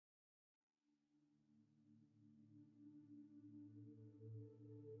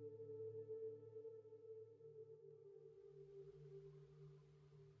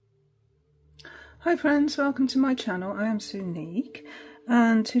Hi friends, welcome to my channel. I am Sunique,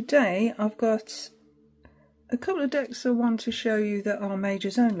 and today I've got a couple of decks I want to show you that are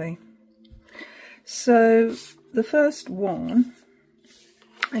majors only. So the first one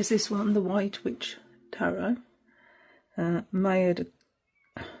is this one, the White Witch Tarot, Maya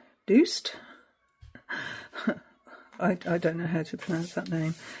Deuced. I don't know how to pronounce that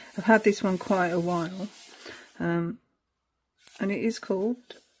name. I've had this one quite a while, and it is called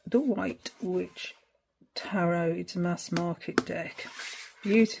the White Witch Tarot. It's a mass market deck.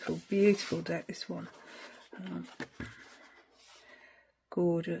 Beautiful, beautiful deck, this one.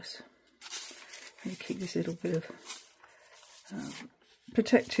 Gorgeous. Let me keep this little bit of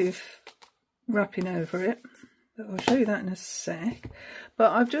protective wrapping over it. But I'll show you that in a sec.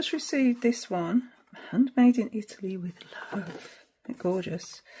 But I've just received this one, handmade in Italy with love. Isn't it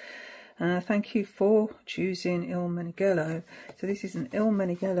gorgeous? Thank you for choosing Il Meneghello. So this is an Il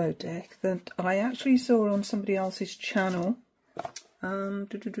Meneghello deck that I actually saw on somebody else's channel. Who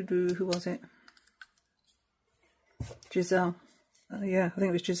was it? Giselle. Yeah, I think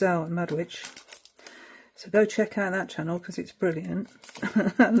it was Giselle and Madwitch. So go check out that channel because it's brilliant.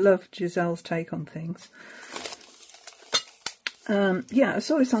 I love Giselle's take on things. Yeah, I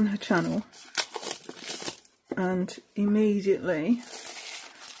saw this on her channel and immediately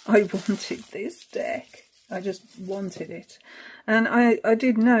I wanted this deck. I just wanted it. And I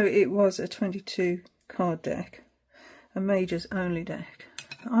did know it was a 22 card deck, a majors only deck.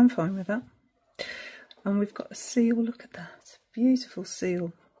 I'm fine with that. And we've got a seal, look at that. Beautiful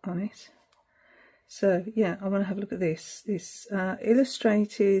seal on it. So yeah, I want to have a look at this. This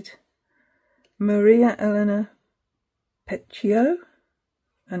illustrated Maria Elena Pecchio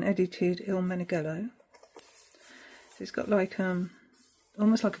and edited Il Meneghello. So it's got like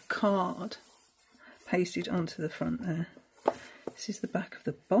almost like a card pasted onto the front there. This is the back of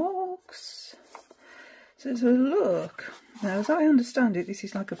the box. So let's have a look. Now, as I understand it, this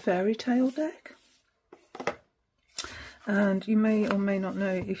is like a fairy tale deck. And you may or may not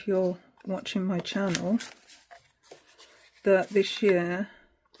know, if you're watching my channel, that this year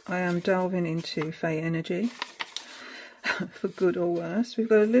I am delving into Fae energy, for good or worse. We've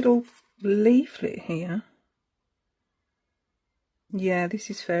got a little leaflet here. Yeah, this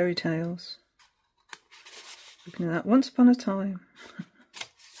is fairy tales. Looking at that, once upon a time.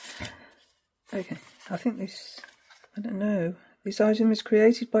 Okay, I think this, I don't know. This item is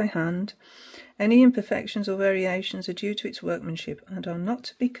created by hand. Any imperfections or variations are due to its workmanship and are not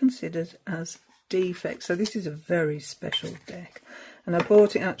to be considered as defects. So this is a very special deck. And I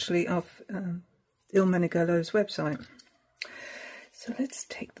bought it actually off Il Meneghello's website. So let's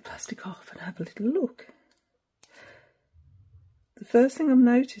take the plastic off and have a little look. The first thing I'm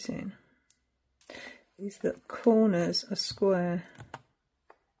noticing is that corners are square.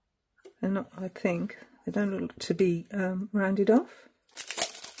 They're not, I think, they don't look to be rounded off.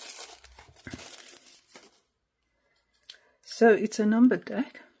 So it's a numbered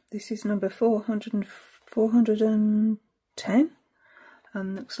deck. This is number 410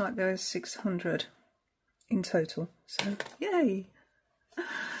 and looks like there's 600 in total. So yay!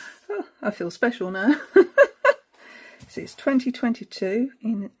 Oh, I feel special now. So it's 2022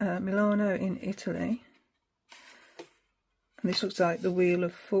 in Milano in Italy. And this looks like the Wheel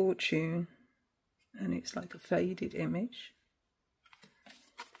of Fortune, and it's like a faded image.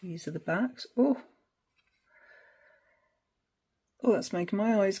 These are the backs. Oh, that's making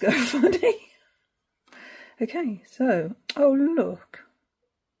my eyes go funny. Okay, so, oh look.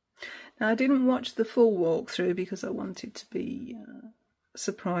 Now I didn't watch the full walkthrough because I wanted to be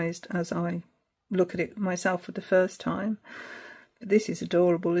surprised as I look at it myself for the first time. But this is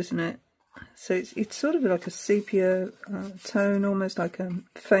adorable, isn't it? So it's sort of like a sepia tone, almost like a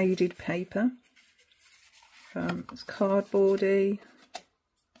faded paper. It's cardboardy.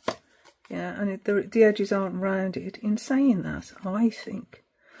 Yeah, and the edges aren't rounded. In saying that, I think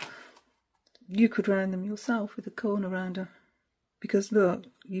you could round them yourself with a corner rounder. Because look,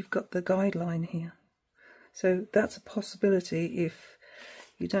 you've got the guideline here. So that's a possibility if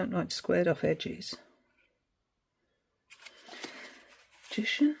you don't like squared off edges.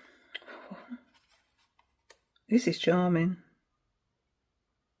 Magician. This is charming.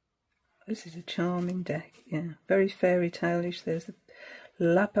 This is a charming deck, yeah. Very fairy tale-ish. There's the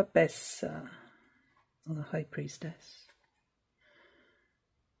La Papessa, or the High Priestess.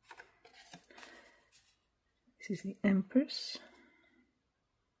 This is the Empress.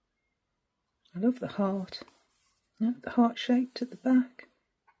 I love the heart. Yeah, the heart shaped at the back.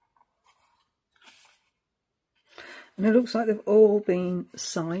 And it looks like they've all been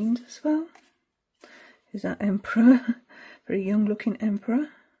signed as well. Is that Emperor? Very young looking Emperor.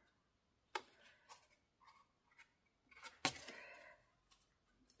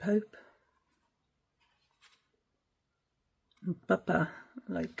 Pope. And Papa,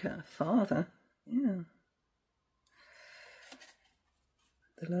 like father. Yeah.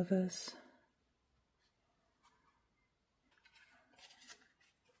 The Lovers.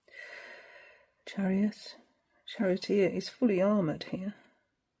 Chariot. Charioteer is fully armoured here.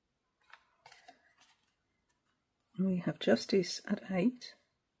 And we have Justice at 8.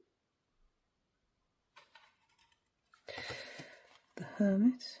 The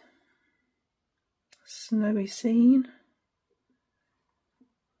Hermit. Snowy Scene.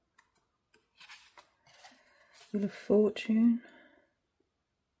 Wheel of Fortune.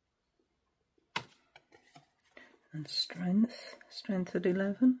 And Strength. Strength at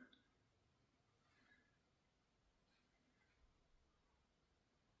 11.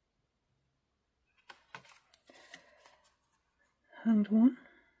 Hanged One.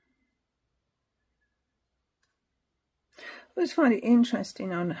 I always find it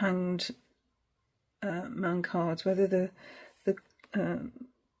interesting on Hanged Man cards whether the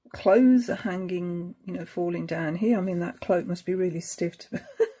clothes are hanging, you know, falling down here. I mean, that cloak must be really stiff to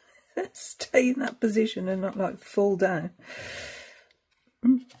stay in that position and not like fall down.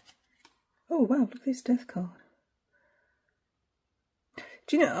 Oh wow, look at this Death card.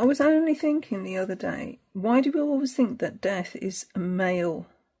 Do you know, I was only thinking the other day, why do we always think that Death is a male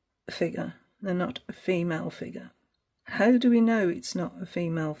figure and not a female figure? How do we know it's not a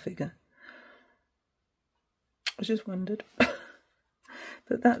female figure? I just wondered.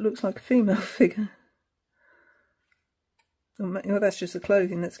 But that looks like a female figure. Well, that's just the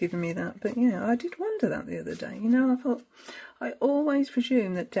clothing that's given me that. But yeah, I did wonder that the other day. You know, I always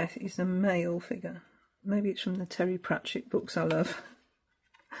presume that Death is a male figure. Maybe it's from the Terry Pratchett books I love.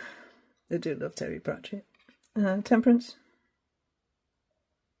 I do love Terry Pratchett. Temperance.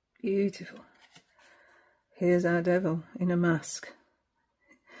 Beautiful. Here's our devil in a mask.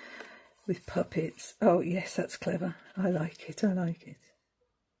 With puppets. Oh yes, that's clever. I like it, I like it.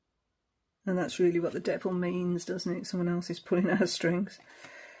 And that's really what the devil means, doesn't it? Someone else is pulling our strings.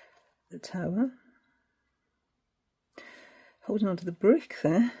 The Tower. Holding on to the brick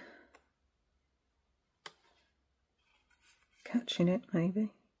there. Catching it, maybe.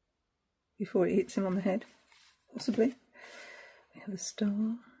 Before it hits him on the head. Possibly. We have the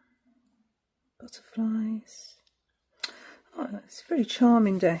Star. Butterflies. Oh, it's a very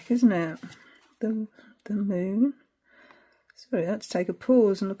charming deck, isn't it? The Moon. Sorry, I had to take a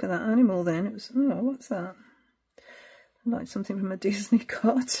pause and look at that animal then. It was, oh, what's that? Like something from a Disney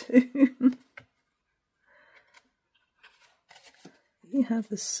cartoon. You have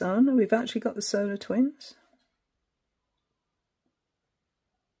the Sun. Oh, we've actually got the solar twins.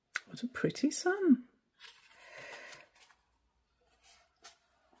 What a pretty sun.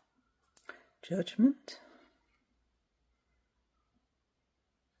 Judgment.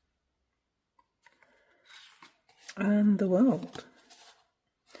 And the World.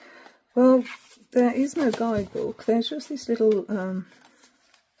 Well, there is no guidebook. There's just this little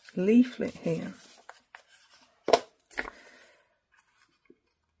leaflet here.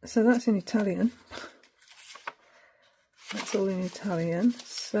 So that's in Italian. That's all in Italian.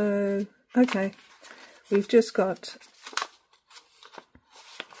 So, okay, we've just got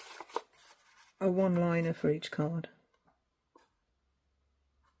a one-liner for each card.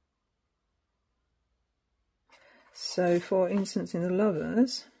 So, for instance, in the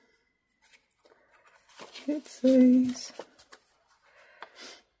Lovers, it says,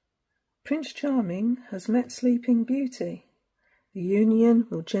 Prince Charming has met Sleeping Beauty. The union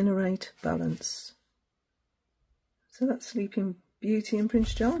will generate balance. So that's Sleeping Beauty and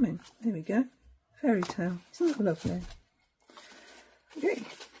Prince Charming. There we go. Fairy tale. Isn't that lovely? Okay.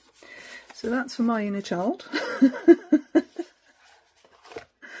 So that's for my inner child.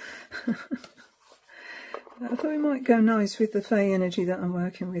 I thought it might go nice with the Fae energy that I'm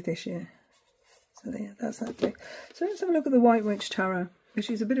working with this year. So yeah, that's that deck. So let's have a look at the White Witch Tarot,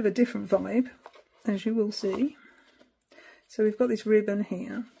 which is a bit of a different vibe, as you will see. So we've got this ribbon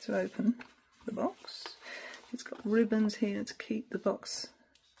here to open the box. It's got ribbons here to keep the box.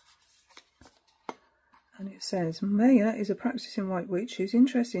 And it says, Maya is a practicing white witch whose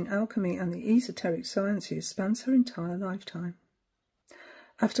interest in alchemy and the esoteric sciences spans her entire lifetime.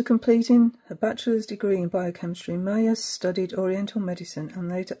 After completing her bachelor's degree in biochemistry, Maya studied Oriental medicine and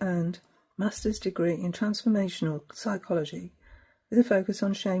later earned master's degree in transformational psychology with a focus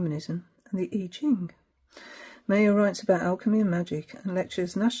on shamanism and the I Ching. Maya writes about alchemy and magic and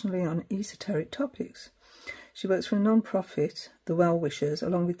lectures nationally on esoteric topics. She works for a non-profit, The Well-Wishers,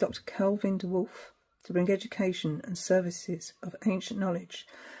 along with Dr. Kelvin DeWolf, to bring education and services of ancient knowledge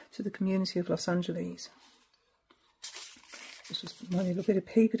to the community of Los Angeles. It's just my little bit of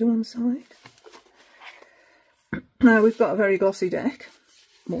paper to one side. Now we've got a very glossy deck.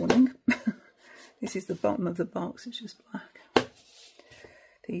 Morning. This is the bottom of the box, it's just black.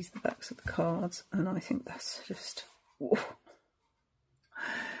 These are the backs of the cards, and I think that's just, whoa.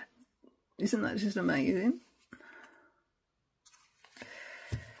 Isn't that just amazing?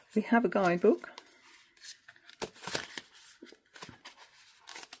 We have a guidebook,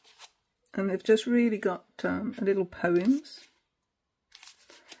 and they've just really got little poems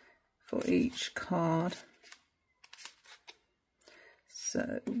for each card.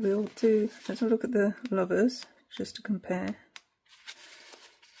 So we'll do, let's have a look at the lovers just to compare.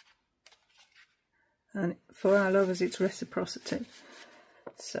 And for our lovers it's reciprocity.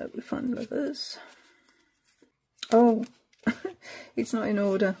 So we find lovers. Oh, it's not in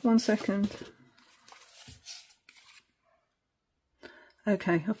order. 1 second.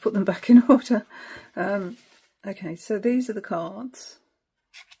 Okay, I've put them back in order. Okay, so these are the cards.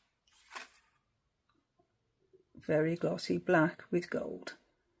 Very glossy black with gold.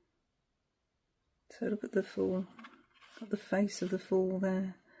 So look at the Fool. Got the face of the Fool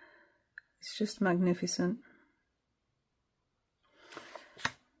there. It's just magnificent.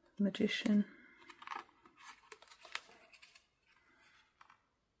 Magician.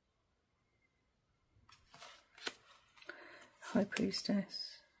 High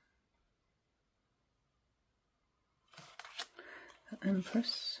Priestess. The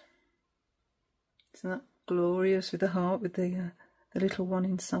Empress. Isn't that glorious, with the heart, with the little one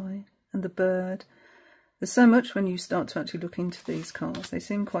inside, and the bird? There's so much when you start to actually look into these cards. They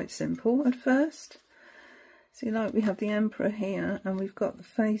seem quite simple at first. See, like we have the Emperor here, and we've got the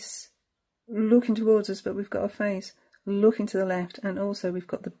face looking towards us, but we've got a face looking to the left, and also we've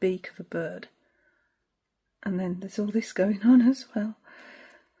got the beak of a bird. And then there's all this going on as well.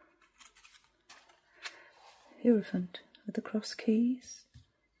 Hierophant with the cross keys.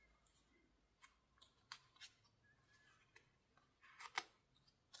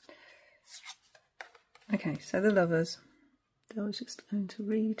 Okay, so the lovers. I was just going to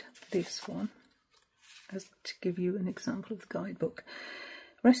read this one as to give you an example of the guidebook.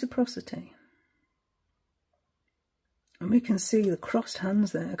 Reciprocity. And we can see the crossed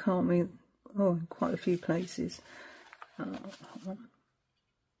hands there, can't we? Oh, in quite a few places.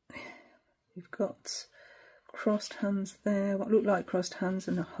 We've got crossed hands there, what look like crossed hands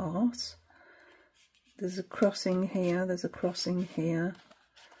and a heart. There's a crossing here, there's a crossing here.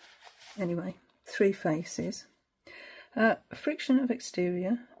 Anyway, 3 faces. Friction of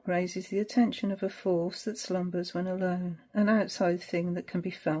exterior raises the attention of a force that slumbers when alone. An outside thing that can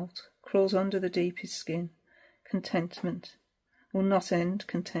be felt, crawls under the deepest skin. Contentment will not end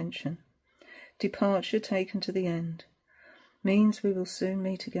contention. Departure taken to the end. Means we will soon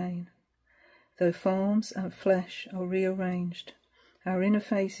meet again. Though forms and flesh are rearranged, our inner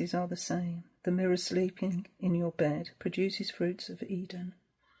faces are the same. The mirror sleeping in your bed produces fruits of Eden.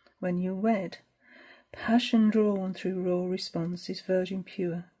 When you wed, passion drawn through raw response is virgin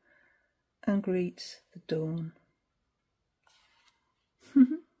pure and greets the dawn.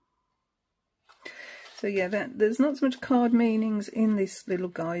 So yeah, there's not so much card meanings in this little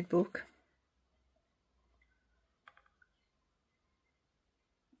guidebook.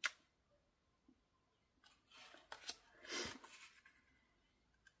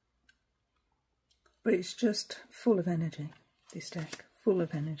 But it's just full of energy, this deck, full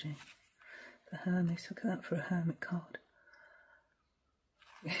of energy. The Hermit, look at that for a Hermit card.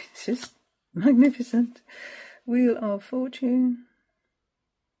 It's just magnificent. Wheel of Fortune.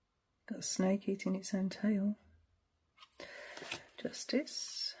 Got a snake eating its own tail.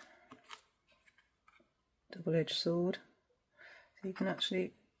 Justice. Double-edged sword. So you can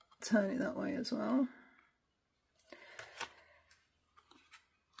actually turn it that way as well.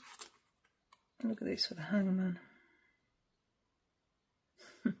 Look at this for the Hangman.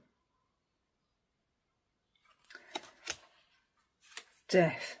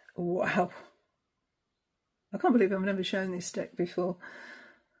 Death. Wow. I can't believe I've never shown this deck before.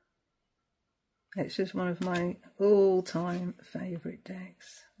 It's just one of my all-time favourite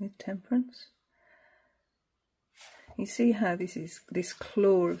decks with Temperance. You see how this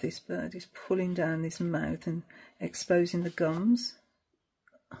claw of this bird is pulling down this mouth and exposing the gums.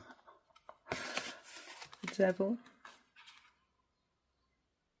 The Devil.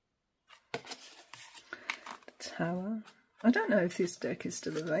 The Tower. I don't know if this deck is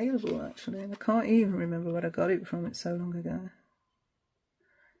still available actually, and I can't even remember where I got it from, it's so long ago.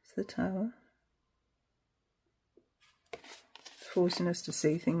 It's the Tower. Forcing us to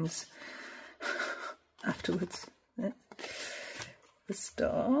see things afterwards. Yeah. The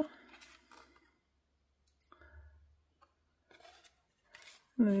Star.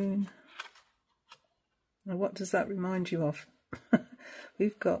 moon. Now what does that remind you of?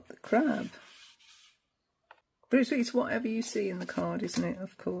 We've got the crab. But it's whatever you see in the card, isn't it?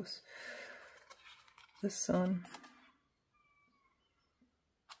 Of course. The sun.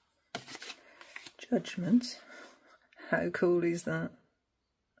 Judgment. How cool is that?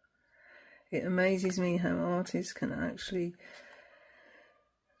 It amazes me how artists can actually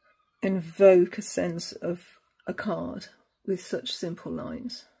invoke a sense of a card with such simple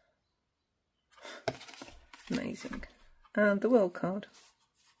lines. Amazing. And the world card.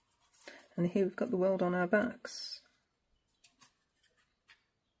 And here we've got the world on our backs.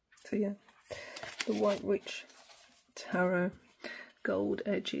 So yeah, the White Witch Tarot, gold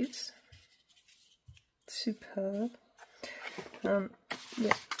edges. Superb. Yeah,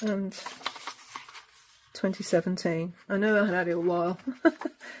 and 2017. I know I had it a while.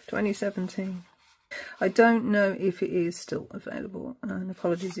 2017. I don't know if it is still available, and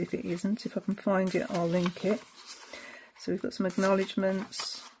apologies if it isn't. If I can find it, I'll link it. So we've got some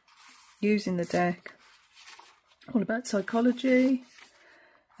acknowledgements, using the deck, all about psychology,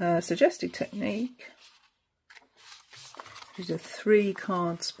 suggested technique. There's a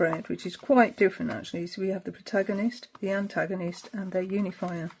 3-card spread, which is quite different actually. So we have the protagonist, the antagonist, and their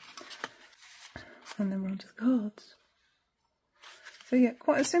unifier. And then we're on to the cards. So yeah,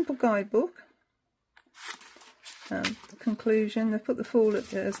 quite a simple guidebook. The conclusion, they've put the Fool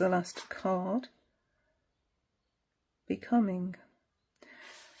as the last card. Becoming.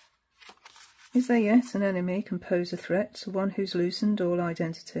 Is there yet an enemy can pose a threat to one who's loosened all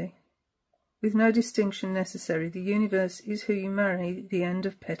identity? With no distinction necessary, the universe is who you marry. The end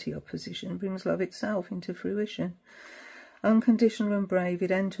of petty opposition brings love itself into fruition. Unconditional and brave,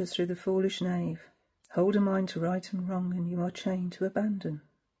 it enters through the foolish knave. Hold a mind to right and wrong, and you are chained to abandon.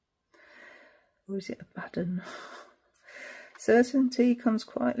 Or is it abaddon? Certainty comes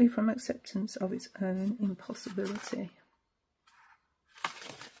quietly from acceptance of its own impossibility.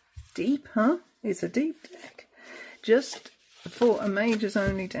 Deep, huh? It's a deep deck. Just for a majors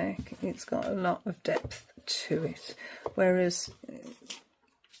only deck, it's got a lot of depth to it. Whereas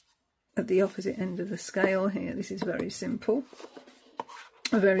at the opposite end of the scale here, this is very simple.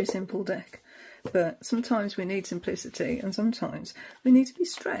 A very simple deck. But sometimes we need simplicity, and sometimes we need to be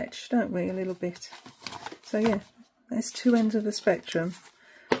stretched, don't we, a little bit. So yeah, there's 2 ends of the spectrum.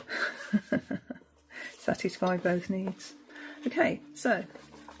 Satisfy both needs. Okay, so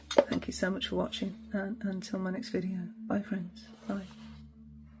thank you so much for watching, and until my next video. Bye friends. Bye.